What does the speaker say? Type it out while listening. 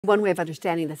One way of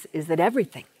understanding this is that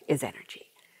everything is energy,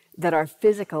 that our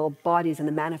physical bodies in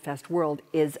the manifest world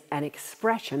is an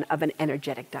expression of an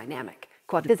energetic dynamic.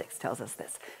 Quantum physics tells us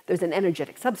this. There's an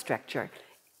energetic substructure,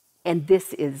 and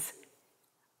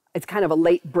it's kind of a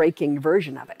late breaking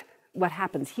version of it. What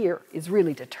happens here is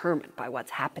really determined by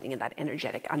what's happening in that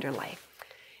energetic underlay.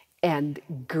 And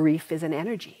grief is an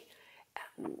energy.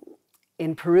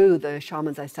 In Peru, the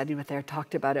shamans I studied with there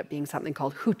talked about it being something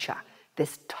called hucha,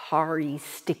 this tarry,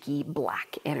 sticky,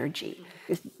 black energy.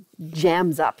 It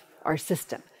jams up our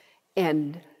system.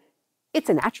 And it's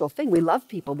a natural thing. We love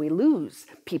people. We lose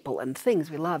people and things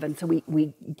we love. And so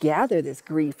we gather this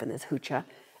grief and this hucha.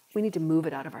 We need to move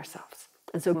it out of ourselves.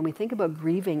 And so when we think about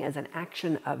grieving as an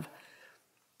action of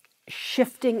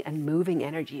shifting and moving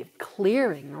energy, of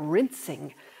clearing,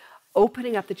 rinsing,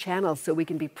 opening up the channels so we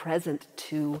can be present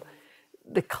to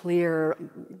the clear,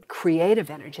 creative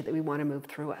energy that we want to move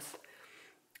through us,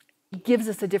 it gives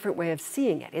us a different way of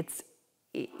seeing it.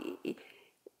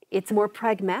 It's more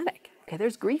pragmatic. Okay,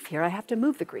 there's grief here. I have to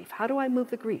move the grief. How do I move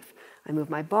the grief? I move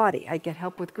my body. I get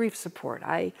help with grief support.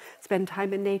 I spend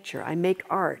time in nature. I make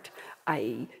art.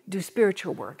 I do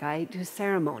spiritual work. I do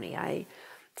ceremony. I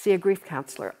see a grief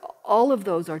counselor. All of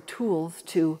those are tools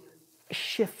to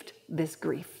shift this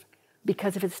grief.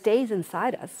 Because if it stays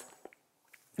inside us,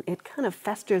 it kind of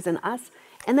festers in us,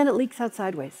 and then it leaks out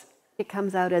sideways. It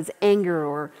comes out as anger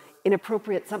or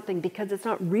inappropriate something because it's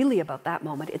not really about that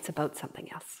moment, it's about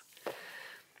something else.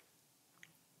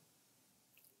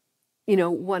 You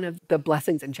know, one of the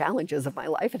blessings and challenges of my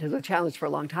life, it was a challenge for a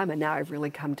long time, and now I've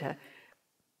really come to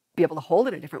be able to hold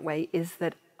it a different way, is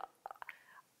that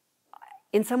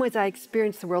in some ways I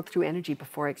experience the world through energy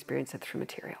before I experience it through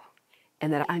material.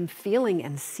 And that I'm feeling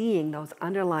and seeing those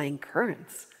underlying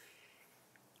currents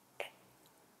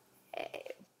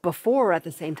before or at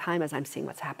the same time as I'm seeing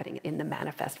what's happening in the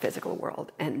manifest physical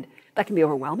world. And that can be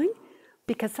overwhelming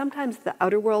because sometimes the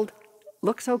outer world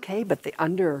looks okay, but the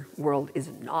underworld is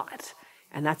not.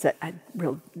 And that's a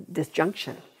real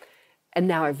disjunction. And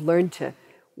now I've learned to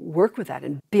work with that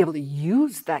and be able to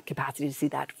use that capacity to see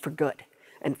that for good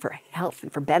and for health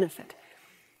and for benefit.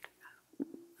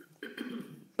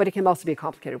 But it can also be a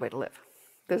complicated way to live.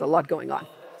 There's a lot going on.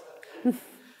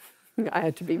 I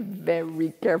had to be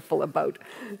very careful about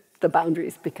the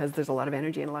boundaries because there's a lot of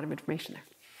energy and a lot of information there.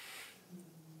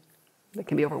 That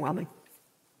can be overwhelming.